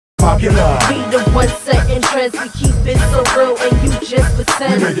popular. We the ones setting trends, we keep it so real and you just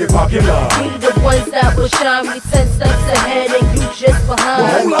pretend. We make it popular. We the ones that will shine, we 10 steps ahead and you just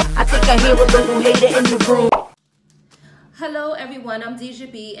behind. I think I hear a little hater in the room. Hello everyone, I'm Deja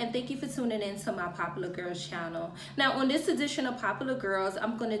B and thank you for tuning in to my Popular Girls channel. Now on this edition of Popular Girls,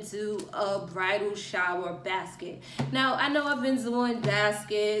 I'm going to do a bridal shower basket. Now I know I've been doing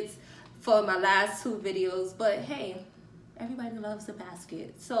baskets for my last 2 videos, but hey, everybody loves a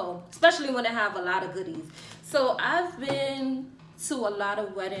basket. So, especially when I have a lot of goodies. So I've been to a lot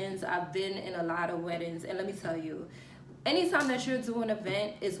of weddings, I've been in a lot of weddings, and let me tell you, anytime that you're doing an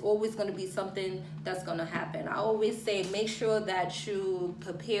event, it's always going to be something that's going to happen. I always say make sure that you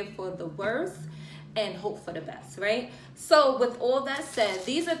prepare for the worst and hope for the best, right? So with all that said,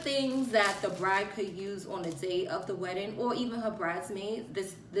 these are things that the bride could use on the day of the wedding, or even her bridesmaids.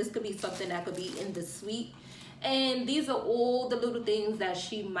 This could be something that could be in the suite. And these are all the little things that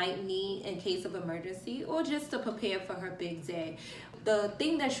she might need in case of emergency or just to prepare for her big day. The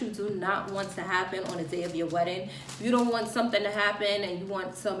thing that you do not want to happen on the day of your wedding, you don't want something to happen and you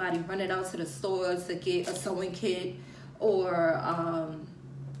want somebody running out to the stores to get a sewing kit or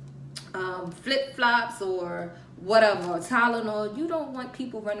flip-flops or whatever, Tylenol. You don't want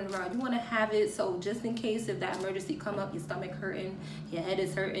people running around. You want to have it so just in case if that emergency come up, your stomach hurting, your head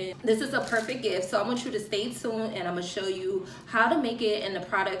is hurting. This is a perfect gift. So I want you to stay tuned and I'm going to show you how to make it and the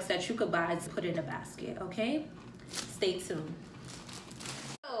products that you could buy to put in a basket, okay? Stay tuned.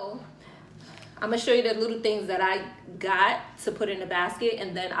 So I'm going to show you the little things that I got to put in the basket,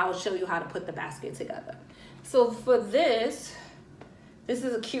 and then I'll show you how to put the basket together. So for this is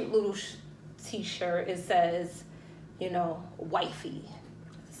a cute little t-shirt. It says, you know, wifey.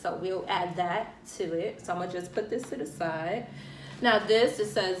 So we'll add that to it. So I'm gonna just put this to the side. Now it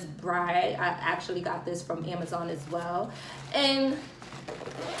says bride. I actually got this from Amazon as well. And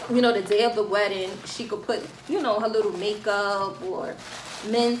you know, the day of the wedding, she could put, you know, her little makeup or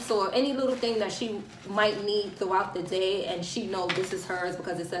mints or any little thing that she might need throughout the day, and she know this is hers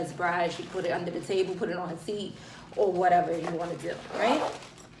because it says bride. She put it under the table, put it on her seat, or whatever you want to do, right?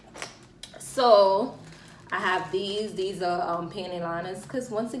 So I have these are panty liners, because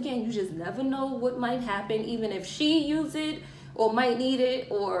once again, you just never know what might happen, even if she use it or might need it,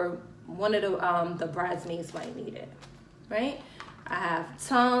 or one of the bridesmaids might need it, right? I have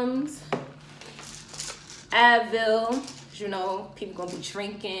Tums, Advil, you know, people gonna be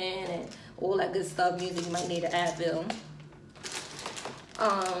drinking and all that good stuff. Music, you might need an Advil.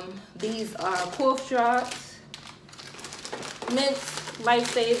 These are cough drops, mints,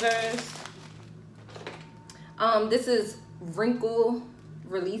 lifesavers. This is wrinkle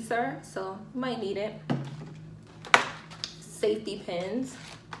releaser, so you might need it. Safety pins,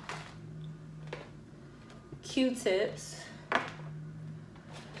 Q-tips.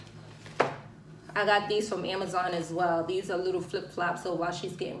 I got these from Amazon as well. These are little flip-flops, so while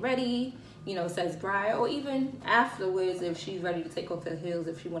she's getting ready, you know, it says bride, or even afterwards if she's ready to take off her heels,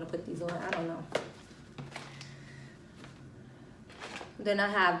 if she want to put these on, I don't know. Then I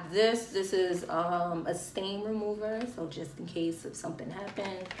have this is a stain remover, so just in case if something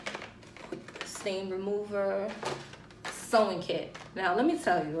happened, quick stain remover. Sewing kit. Now let me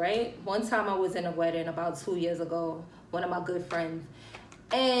tell you, right, one time I was in a wedding about 2 years ago, one of my good friends,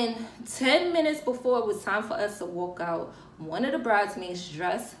 and 10 minutes before it was time for us to walk out, one of the bridesmaids'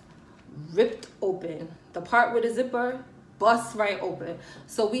 dress ripped open. The part with the zipper bust right open.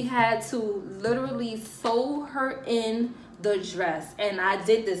 So we had to literally sew her in the dress, and I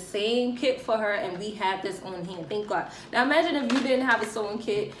did the same kit for her, and we had this on hand, thank God. Now imagine if you didn't have a sewing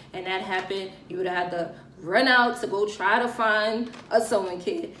kit and that happened, you would have had to run out to go try to find a sewing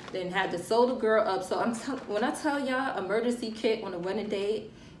kit, then had to sew the girl up. So when I tell y'all, emergency kit on a wedding day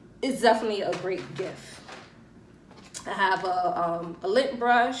is definitely a great gift. I have a lint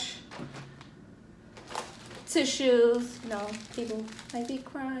brush, tissues, you know, people might be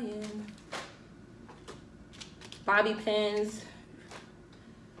crying, bobby pins,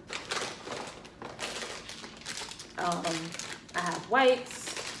 I have wipes,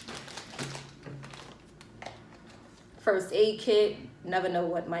 first aid kit, never know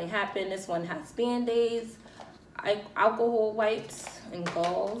what might happen. This one has Band-Aids, alcohol wipes and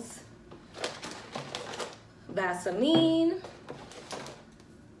gauze, Vaseline.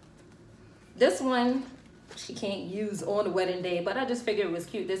 This one she can't use on the wedding day, but I just figured it was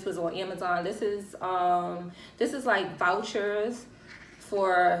cute. This was on Amazon. This is like vouchers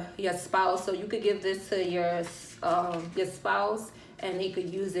for your spouse, so you could give this to your spouse and they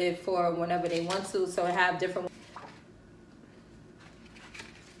could use it for whenever they want to. So I have different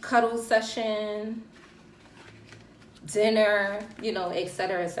cuddle session, dinner, you know,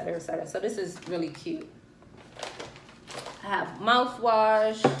 etc, etc, etc. So this is really cute. I have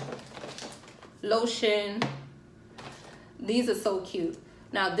mouthwash, lotion. These are so cute.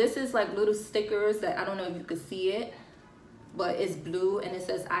 Now this is like little stickers that I don't know if you can see it, but it's blue and it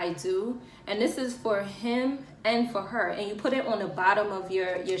says I do. And this is for him and for her. And you put it on the bottom of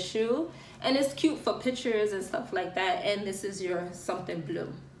your shoe. And it's cute for pictures and stuff like that. And this is your something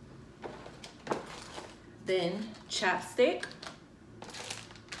blue. Then chapstick.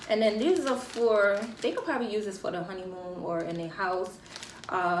 And then these are for, they could probably use this for the honeymoon or in a house.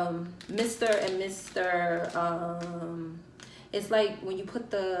 Mr. and Mr. It's like when you put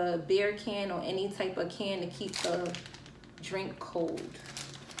the beer can or any type of can to keep the drink cold.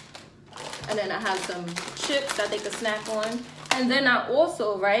 And then I have some chips that they could snack on. And then I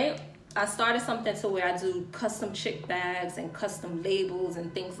also, right, I started something to where I do custom chick bags and custom labels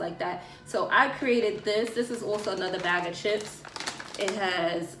and things like that. So I created this. This is also another bag of chips. It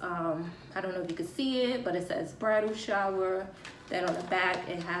has, I don't know if you can see it, but it says bridal shower. Then on the back,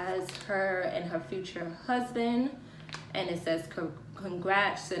 it has her and her future husband. And it says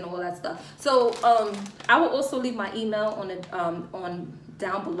congrats and all that stuff. So I will also leave my email on the on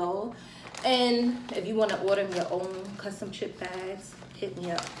down below. And if you want to order your own custom chip bags, hit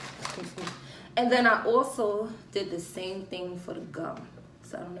me up. And then I also did the same thing for the gum.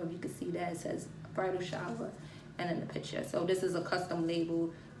 So I don't know if you can see that. It says bridal shower and in the picture. So this is a custom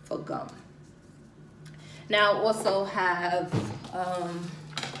label for gum. Now I also have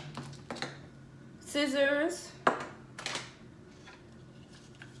scissors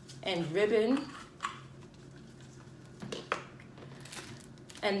and ribbon.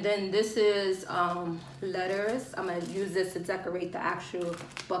 And then this is letters. I'm gonna use this to decorate the actual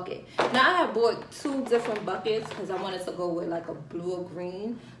bucket. Now I have bought 2 different buckets because I wanted to go with like a blue or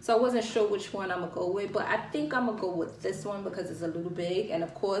green. So I wasn't sure which one I'm gonna go with, but I think I'm gonna go with this one because it's a little big. And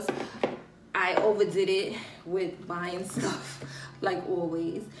of course, I overdid it with buying stuff like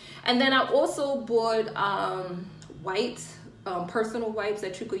always. And then I also bought wipes, personal wipes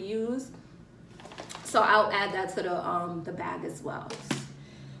that you could use. So I'll add that to the bag as well.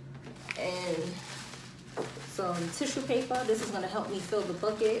 And some tissue paper. This is going to help me fill the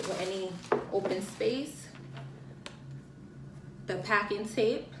bucket with any open space. The packing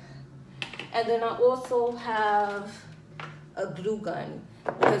tape. And then I also have a glue gun.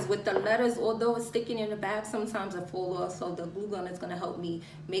 Because with the letters, although it's sticking in the bag, sometimes it falls off. So the glue gun is going to help me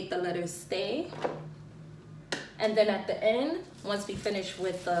make the letters stay. And then at the end, once we finish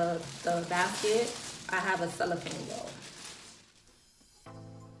with the basket, I have a cellophane roll.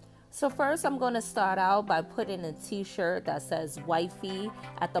 So first I'm going to start out by putting a t-shirt that says wifey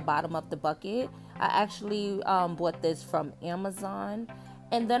at the bottom of the bucket. I actually bought this from Amazon.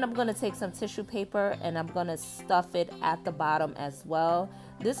 And then I'm going to take some tissue paper and I'm going to stuff it at the bottom as well.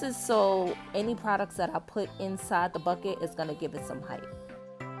 This is so any products that I put inside the bucket is going to give it some height.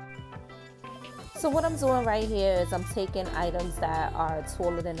 So what I'm doing right here is I'm taking items that are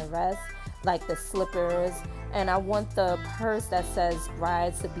taller than the rest, like the slippers, and I want the purse that says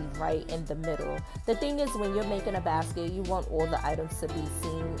bride to be right in the middle. The thing is, when you're making a basket, you want all the items to be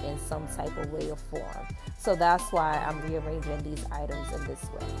seen in some type of way or form. So that's why I'm rearranging these items in this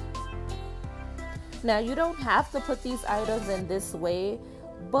way. Now you don't have to put these items in this way,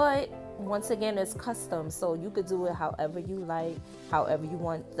 but once again, it's custom, so you could do it however you like, however you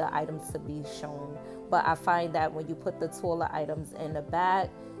want the items to be shown. But I find that when you put the taller items in the back,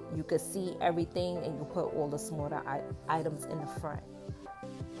 you can see everything and you put all the smaller items in the front.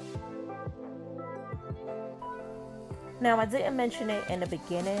 Now I didn't mention it in the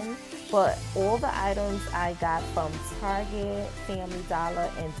beginning, but all the items I got from Target, Family Dollar,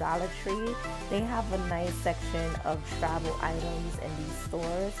 and Dollar Tree, they have a nice section of travel items in these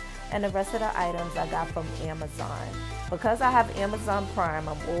stores. And the rest of the items I got from Amazon. Because I have Amazon Prime,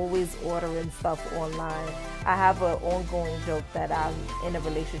 I'm always ordering stuff online. I have an ongoing joke that I'm in a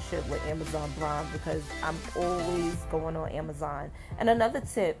relationship with Amazon Prime because I'm always going on Amazon. And another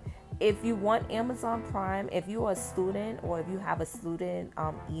tip, if you want Amazon Prime, if you're a student or if you have a student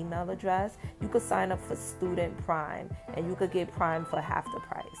email address, you could sign up for Student Prime and you could get Prime for half the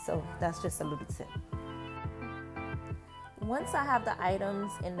price. So that's just a little tip. Once I have the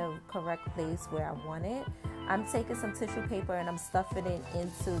items in the correct place where I want it, I'm taking some tissue paper and I'm stuffing it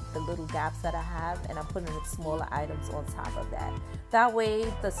into the little gaps that I have, and I'm putting the smaller items on top of that. That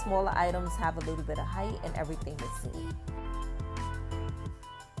way the smaller items have a little bit of height and everything is seen.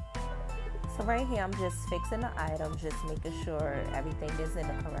 So right here I'm just fixing the items, just making sure everything is in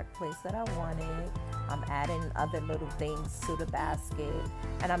the correct place that I want it. I'm adding other little things to the basket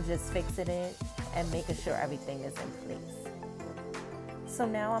and I'm just fixing it and making sure everything is in place. So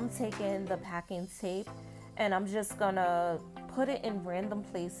now I'm taking the packing tape and I'm just gonna put it in random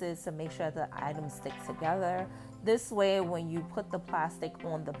places to make sure the items stick together. This way, when you put the plastic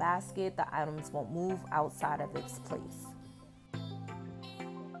on the basket, the items won't move outside of its place.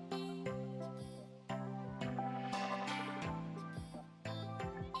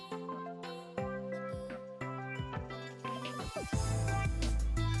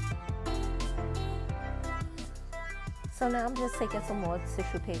 So now I'm just taking some more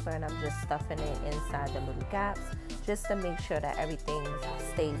tissue paper and I'm just stuffing it inside the little gaps just to make sure that everything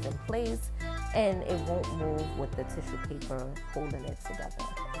stays in place and it won't move with the tissue paper holding it together.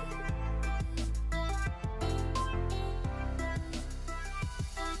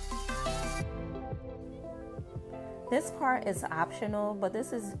 This part is optional, but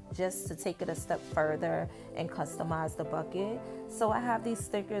this is just to take it a step further and customize the bucket. So I have these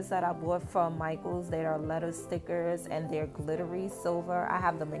stickers that I bought from Michael's. They are letter stickers and they're glittery silver. I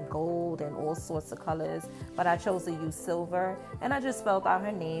have them in gold and all sorts of colors, but I chose to use silver. And I just spelled out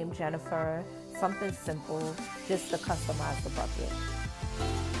her name, Jennifer, something simple, just to customize the bucket.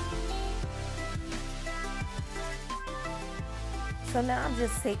 So now I'm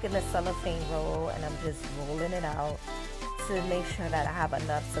just taking the cellophane roll and I'm just rolling it out to make sure that I have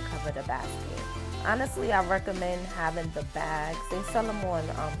enough to cover the basket. Honestly, I recommend having the bags. They sell them on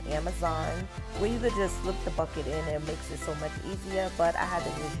Amazon where you could just slip the bucket in and it makes it so much easier, but I had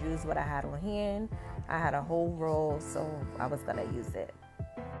to just use what I had on hand. I had a whole roll, so I was gonna use it.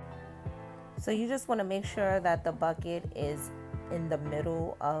 So you just wanna make sure that the bucket is in the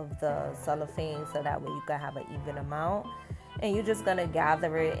middle of the cellophane so that way you can have an even amount. And you're just gonna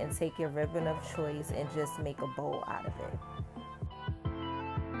gather it and take your ribbon of choice and just make a bow out of it.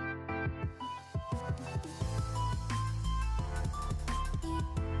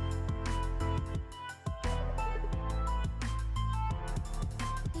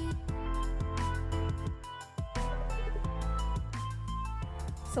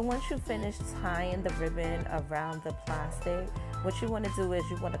 So once you finish tying the ribbon around the plastic, what you want to do is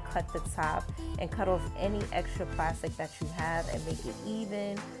you want to cut the top and cut off any extra plastic that you have and make it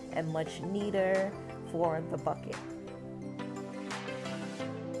even and much neater for the bucket.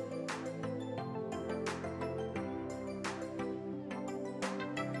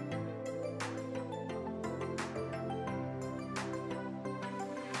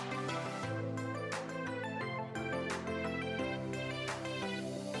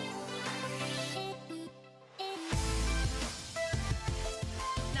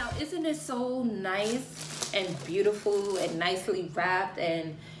 Isn't it so nice and beautiful and nicely wrapped?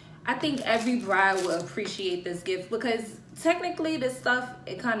 And I think every bride will appreciate this gift because technically this stuff,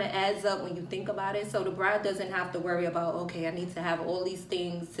 it kind of adds up when you think about it. So the bride doesn't have to worry about, okay, I need to have all these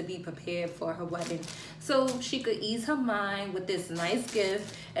things to be prepared for her wedding. So she could ease her mind with this nice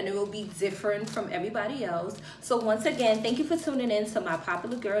gift and it will be different from everybody else. So once again, thank you for tuning in to my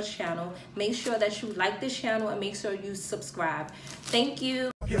Popular Girls channel. Make sure that you like this channel and make sure you subscribe. Thank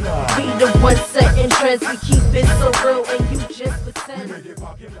you. We the ones setting trends, we keep it so real and you just pretend.